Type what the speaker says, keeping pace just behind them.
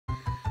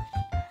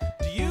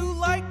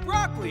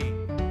broccoli?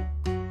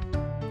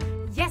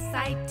 Yes,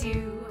 I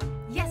do.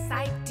 Yes,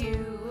 I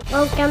do.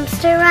 Welcome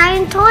to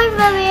Ryan Toy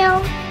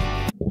Review.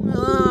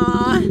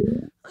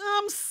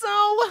 I'm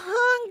so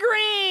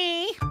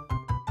hungry.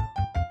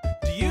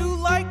 Do you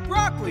like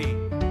broccoli?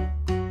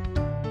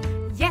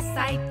 Yes,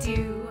 I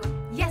do.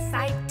 Yes,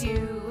 I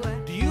do.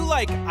 Do you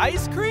like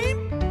ice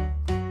cream?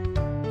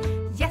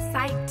 Yes,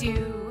 I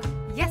do.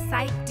 Yes,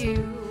 I do.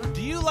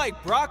 Do you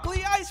like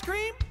broccoli ice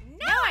cream?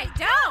 No, I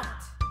don't.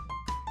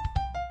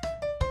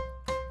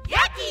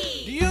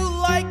 Yucky! Do you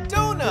like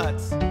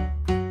donuts?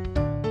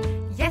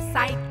 Yes,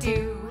 I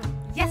do.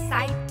 Yes,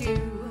 I do.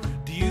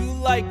 Do you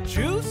like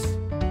juice?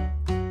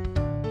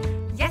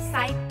 Yes,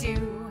 I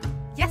do.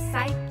 Yes,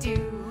 I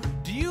do.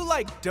 Do you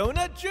like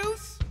donut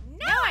juice?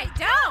 No, I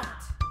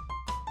don't.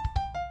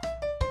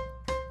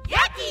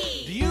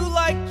 Yucky! Do you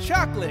like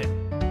chocolate?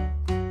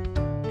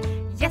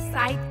 Yes,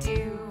 I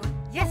do.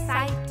 Yes,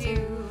 I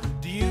do.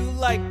 Do you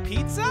like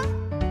pizza?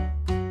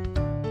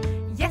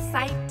 Yes,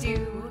 I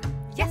do.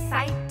 Yes,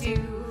 I do.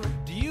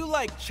 Do you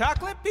like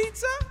chocolate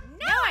pizza?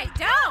 No, I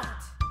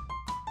don't.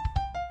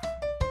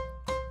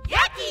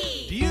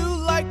 Yucky! Do you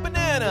like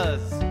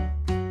bananas?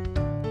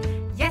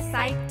 Yes,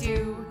 I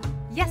do.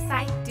 Yes,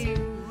 I do.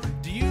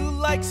 Do you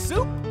like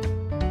soup?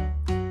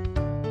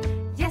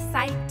 Yes,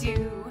 I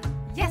do.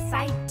 Yes,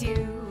 I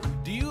do.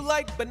 Do you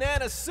like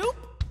banana soup?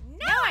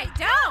 No, I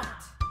don't.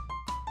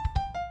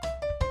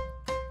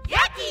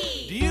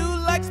 Yucky! Do you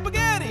like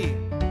spaghetti?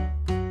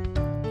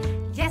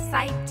 Yes,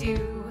 I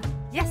do.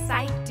 Yes,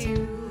 I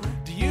do.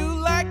 Do you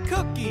like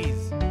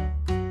cookies?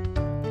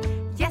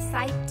 Yes,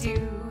 I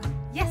do.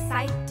 Yes,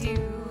 I do.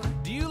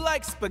 Do you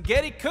like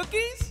spaghetti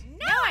cookies?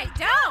 No, I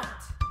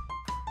don't.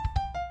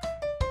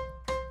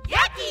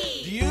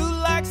 Yucky! Do you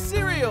like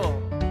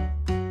cereal?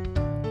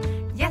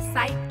 Yes,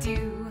 I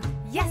do.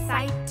 Yes,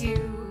 I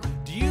do.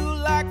 Do you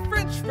like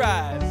French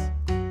fries?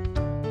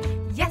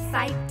 Yes,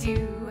 I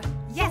do.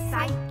 Yes,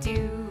 I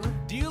do.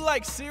 Do you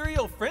like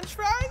cereal French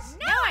fries?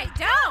 No, I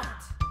don't.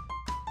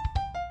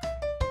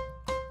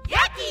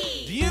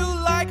 Yucky! Do you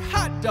like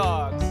hot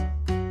dogs?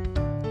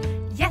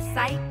 Yes,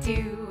 I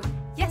do.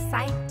 Yes,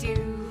 I do.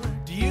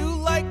 Do you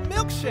like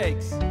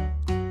milkshakes?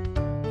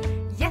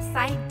 Yes,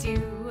 I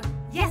do.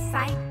 Yes,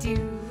 I do.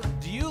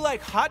 Do you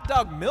like hot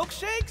dog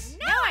milkshakes?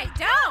 No, I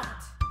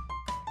don't.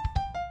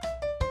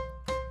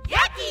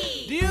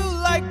 Yucky! Do you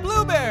like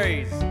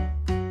blueberries?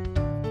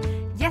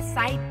 Yes,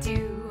 I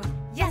do.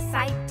 Yes,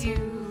 I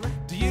do.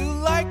 Do you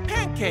like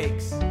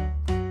pancakes?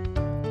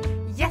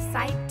 Yes,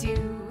 I do.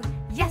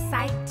 Yes,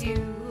 I do.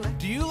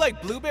 Do you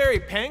like blueberry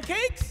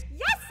pancakes?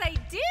 Yes, I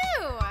do.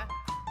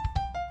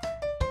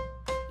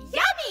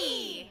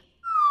 Yummy!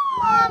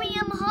 Mommy,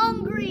 I'm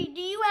hungry.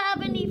 Do you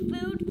have any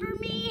food for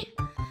me?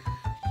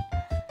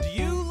 Do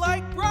you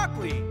like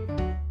broccoli?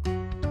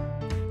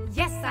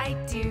 Yes, I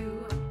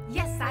do.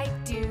 Yes, I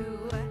do.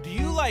 Do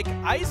you like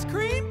ice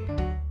cream?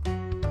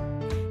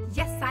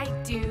 Yes, I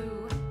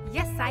do.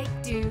 Yes, I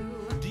do.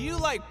 Do you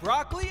like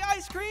broccoli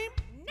ice cream?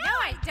 No,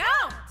 I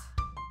don't.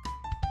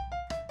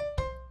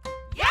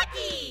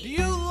 Yucky! Do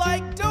you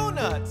like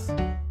donuts?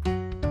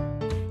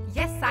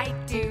 Yes, I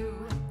do.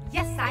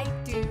 Yes, I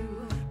do.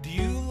 Do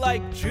you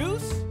like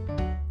juice?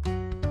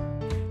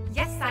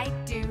 Yes, I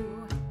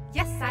do.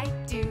 Yes, I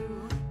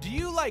do. Do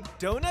you like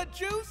donut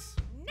juice?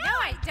 No,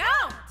 I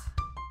don't.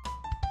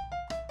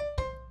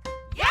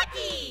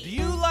 Yucky! Do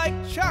you like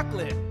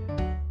chocolate?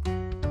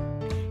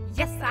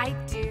 Yes, I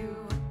do.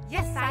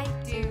 Yes, I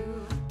do.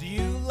 Do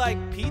you like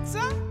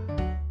pizza?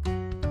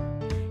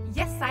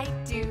 Yes, I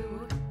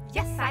do.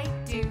 Yes, I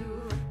do.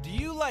 Do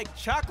you like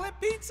chocolate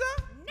pizza?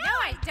 No,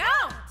 I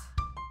don't.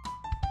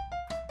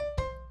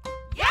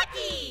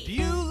 Yucky! Do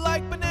you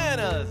like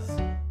bananas?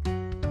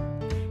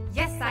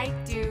 Yes, I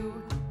do.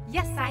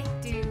 Yes, I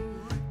do.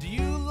 Do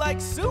you like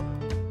soup?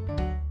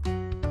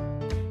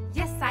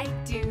 Yes, I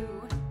do.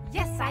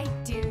 Yes, I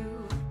do.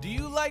 Do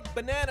you like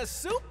banana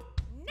soup?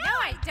 No,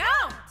 I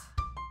don't.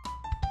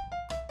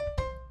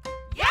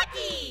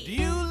 Yucky! Do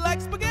you like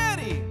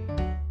spaghetti?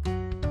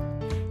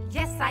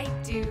 Yes, I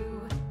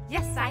do.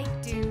 Yes, I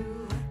do.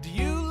 Do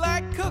you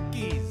like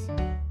cookies?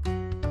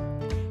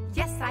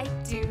 Yes, I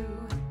do.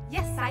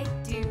 Yes, I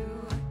do.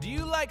 Do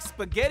you like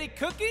spaghetti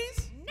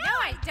cookies? No,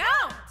 I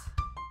don't.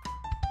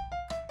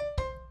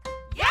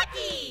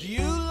 Yucky! Do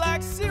you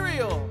like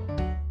cereal?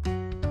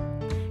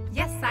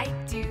 Yes, I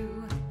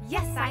do.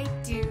 Yes, I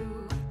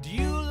do. Do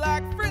you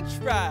like French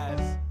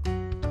fries?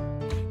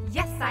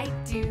 Yes, I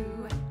do.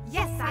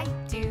 Yes, I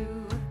do.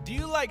 Do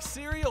you like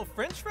cereal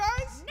French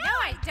fries? No,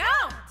 I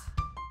don't.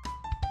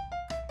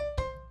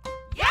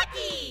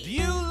 Yucky! Do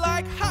you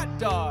like hot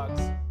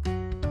dogs?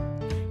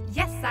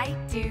 Yes, I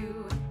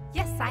do.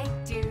 Yes, I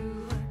do.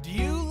 Do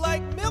you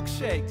like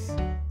milkshakes?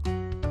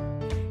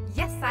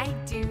 Yes, I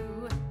do.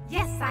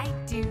 Yes, I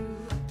do.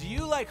 Do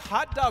you like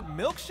hot dog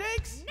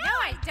milkshakes? No,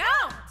 I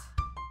don't.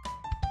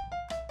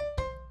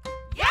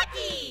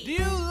 Yucky! Do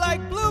you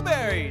like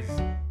blueberries?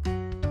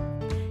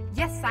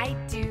 Yes, I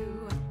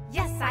do.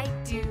 Yes, I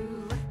do.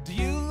 Do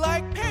you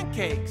like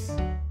pancakes?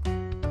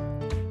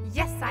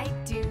 Yes, I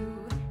do.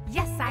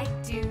 Yes, I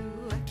do.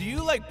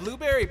 like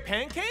blueberry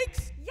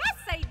pancakes? Yes,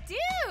 I do!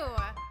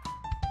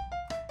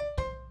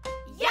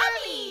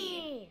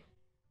 Yummy!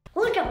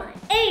 Look at my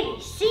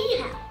ABC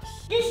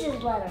house. This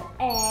is letter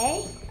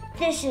A,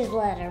 this is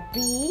letter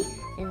B,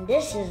 and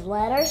this is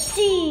letter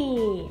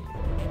C.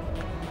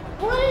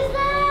 What is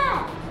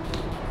that?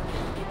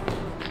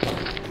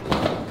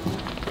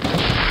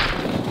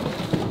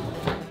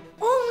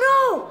 Oh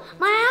no!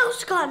 My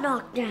house got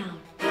knocked down.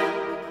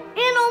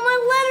 And all my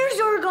letters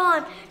are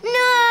gone.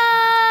 No!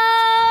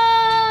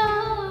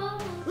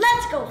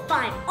 Let's go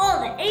find all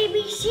the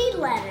ABC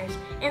letters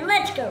and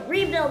let's go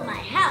rebuild my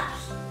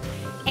house.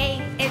 A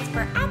is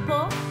for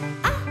apple.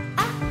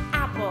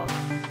 Apple.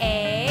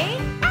 A,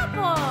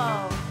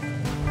 apple.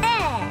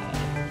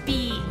 A,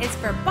 B is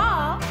for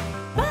ball.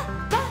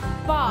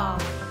 Ball.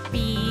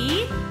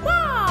 B,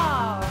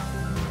 ball.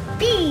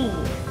 B,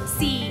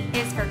 C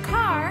is for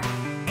car.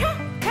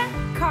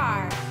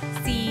 Car.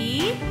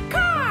 C,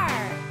 car.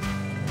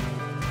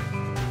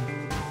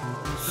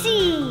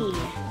 C,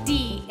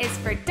 D is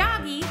for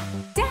doggy.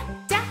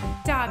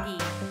 Doggy.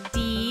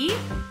 D,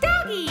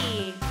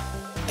 doggy.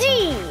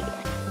 D,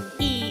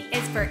 E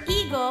is for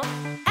eagle.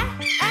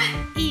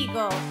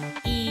 Eagle.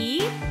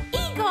 E,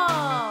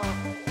 eagle.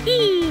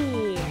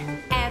 E,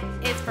 F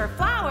is for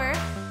flower.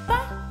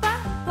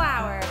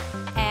 Flower.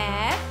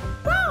 F,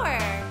 flower.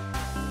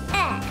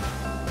 X,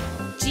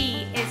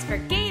 G is for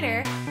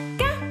gator.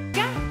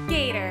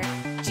 Gator.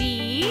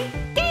 G,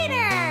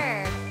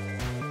 gator.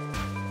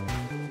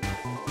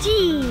 G,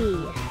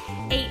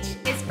 H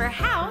is for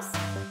house.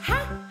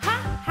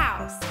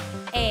 House.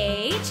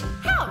 H,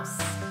 house.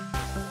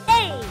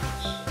 H,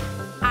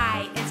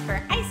 I is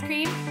for ice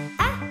cream.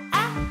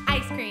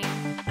 Ice cream.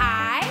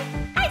 I,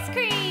 ice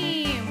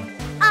cream.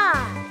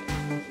 I,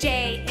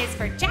 J is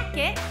for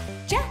jacket.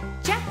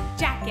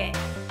 Jacket.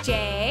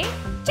 J,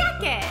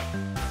 jacket.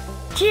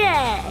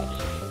 J,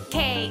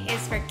 K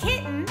is for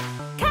kitten.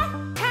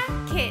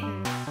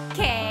 Kitten.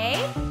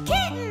 K,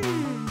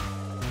 kitten.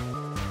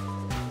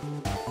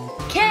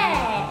 K,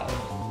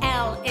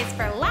 L is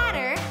for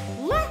ladder.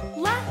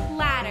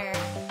 Ladder.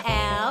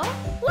 L,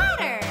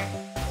 ladder.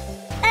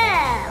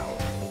 L,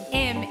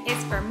 M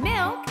is for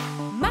milk.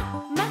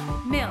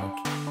 Milk.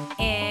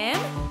 M,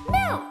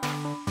 milk.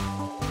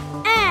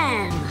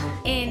 M,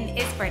 N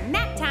is for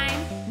nap time.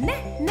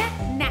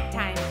 Nap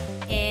time.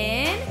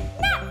 N,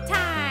 nap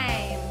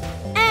time.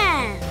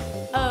 N,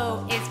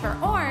 O is for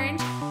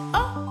orange.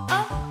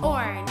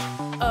 Orange.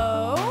 O,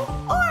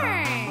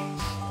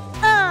 orange.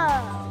 O,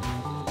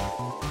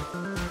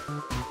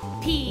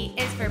 P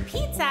is for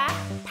pizza.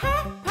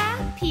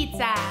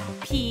 Pizza.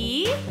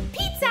 P,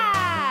 pizza.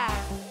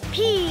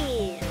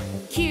 P,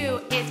 Q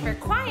is for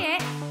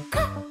quiet.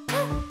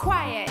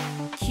 Quiet.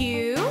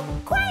 Q,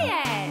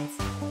 quiet.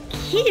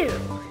 Q,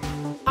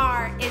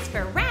 R is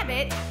for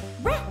rabbit.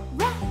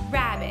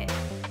 Rabbit.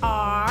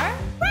 R,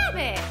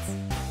 rabbit.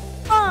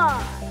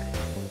 R,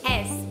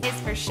 S is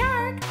for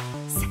shark.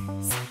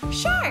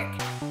 Shark.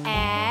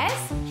 S,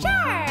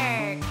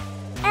 shark.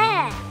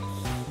 S,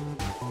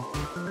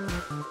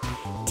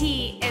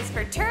 T is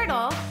for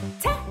turtle.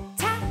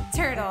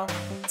 Turtle.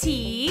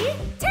 T,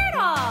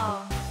 turtle.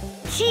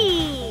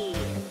 T,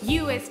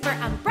 U is for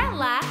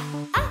umbrella.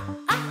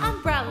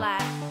 Umbrella.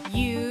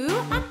 U,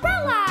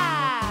 umbrella.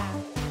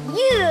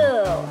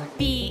 U,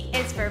 V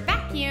is for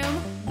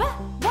vacuum.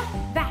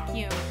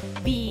 Vacuum.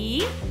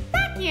 V,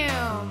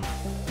 vacuum.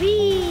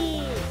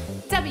 B,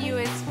 W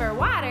is for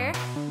water.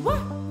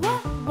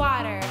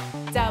 Water.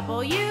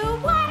 W,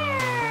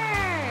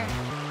 water.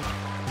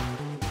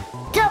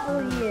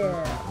 W,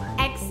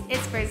 X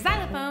is for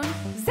xylophone.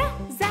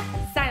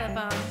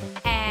 Xylophone.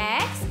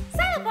 X,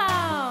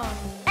 xylophone.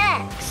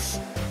 X,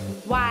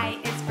 Y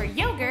is for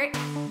yogurt.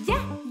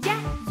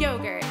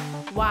 Yogurt.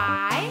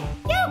 Y,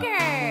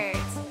 yogurt.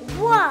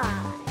 Y,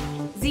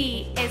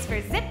 Z is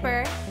for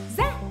zipper.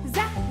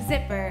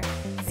 Zipper.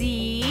 Z,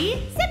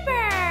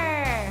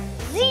 zipper.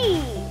 Z.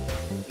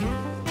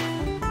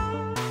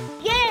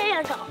 Yay,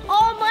 I got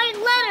all my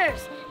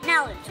letters.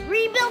 Now let's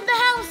rebuild the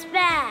house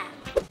back.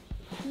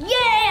 Yay,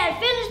 I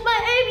finished my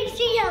ABC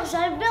house.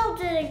 I built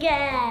it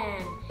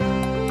again.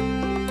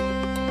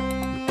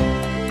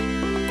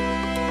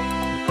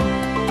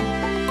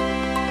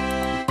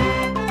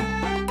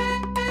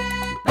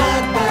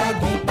 Bug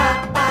buggy bop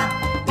bop,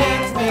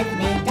 dance with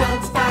me,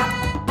 don't stop.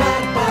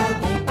 Bug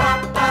buggy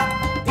bop bop,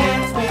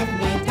 dance with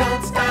me,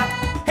 don't stop.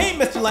 Hey,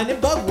 Mr. Lightning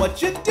Bug,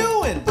 what you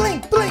doing?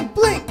 Blink, blink,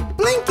 blink,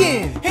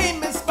 blinking. Hey,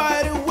 Miss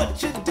Spider,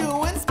 what you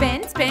doing?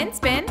 Spin,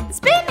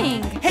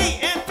 spinning. Hey,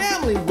 Ant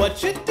Family,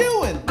 what you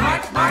doing?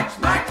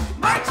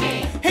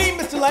 Marching. Hey,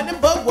 Mr. Lightning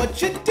Bug,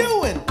 what you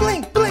doing?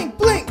 Blink, blink,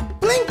 blink,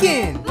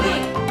 blinking.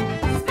 Blink,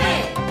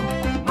 spin,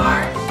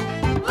 march,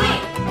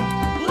 blink,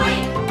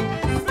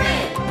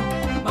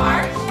 spin,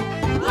 march,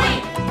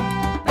 blink.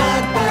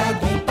 Bug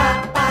buggy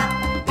bop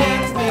bop,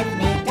 dance with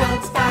me,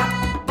 don't stop.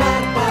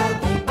 Bug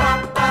buggy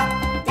bop bop,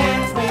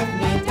 dance with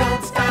me,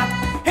 don't stop.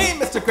 Hey,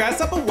 Mr.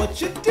 Grasshopper,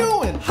 what you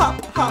doing?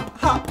 Hop, hop,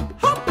 hop,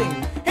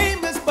 hopping. Hey,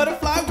 Miss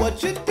Butterfly,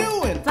 what you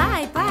doing?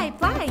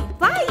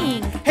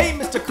 Flying. Hey,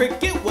 Mr.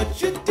 Cricket,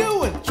 what you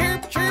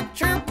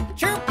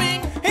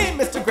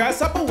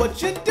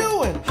what you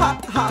doing?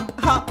 Hop, hop,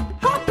 hop,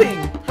 hopping.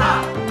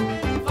 Hop,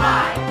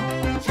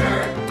 fly,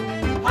 chirp,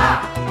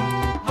 hop,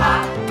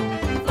 hop,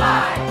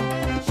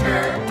 fly,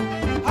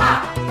 chirp,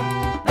 hop.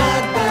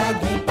 Bug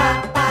buggy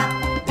bop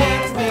bop,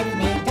 dance with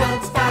me,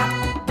 don't stop.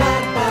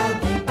 Bug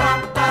buggy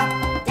bop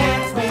bop,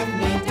 dance with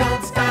me,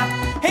 don't stop.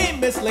 Hey,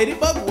 Miss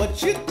Ladybug,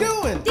 what you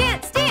doing?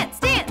 Dance, dance,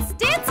 dance,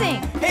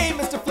 dancing. Hey,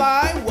 Mr.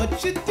 Fly,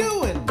 what you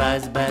doing?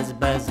 Buzz, buzz,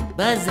 buzz,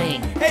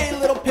 buzzing. Hey,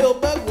 little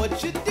pillbug,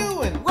 what you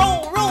doing?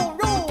 Roll, roll,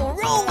 roll,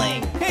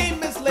 rolling. Hey,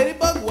 Miss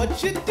Ladybug,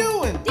 what you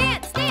doing?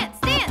 Dance, dance,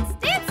 dance,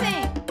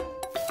 dancing.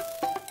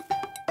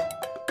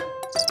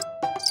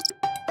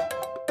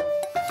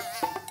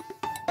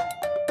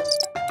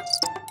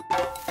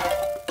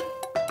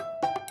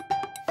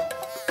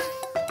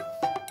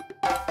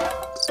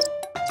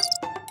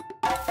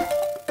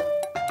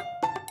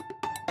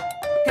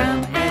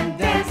 Come and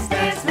dance,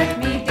 dance with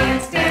me,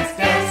 dance, dance,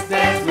 dance,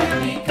 dance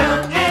with me.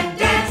 Come and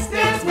dance,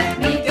 dance with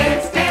me,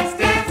 dance, dance,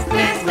 dance,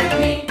 dance with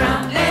me.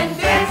 Come and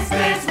dance,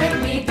 dance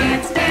with me,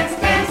 dance, dance,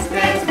 dance,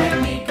 dance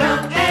with me.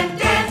 Come and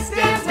dance,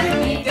 dance with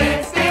me,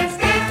 dance, dance,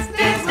 dance,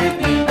 dance with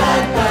me.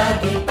 Bug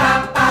buggy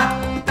bop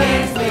bop,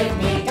 dance with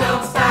me,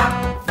 don't stop.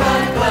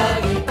 Bug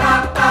buggy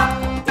bop bop,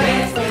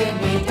 dance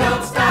with me,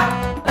 don't stop.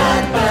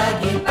 Bug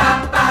buggy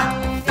bop bop,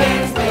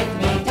 dance with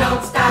me,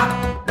 don't stop.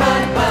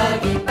 Bug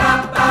buggy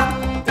bop bop,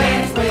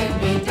 dance with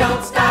me,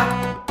 don't stop.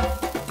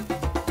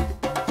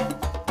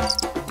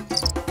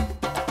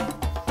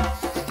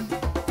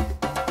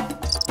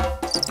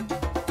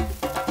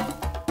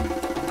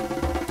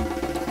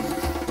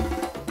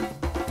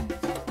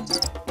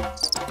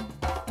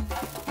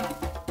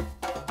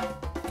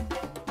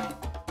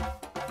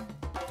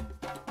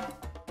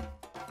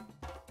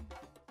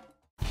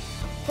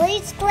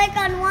 Please click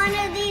on one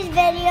of these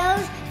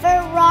videos for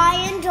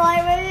Ryan Joy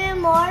and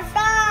more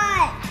fun.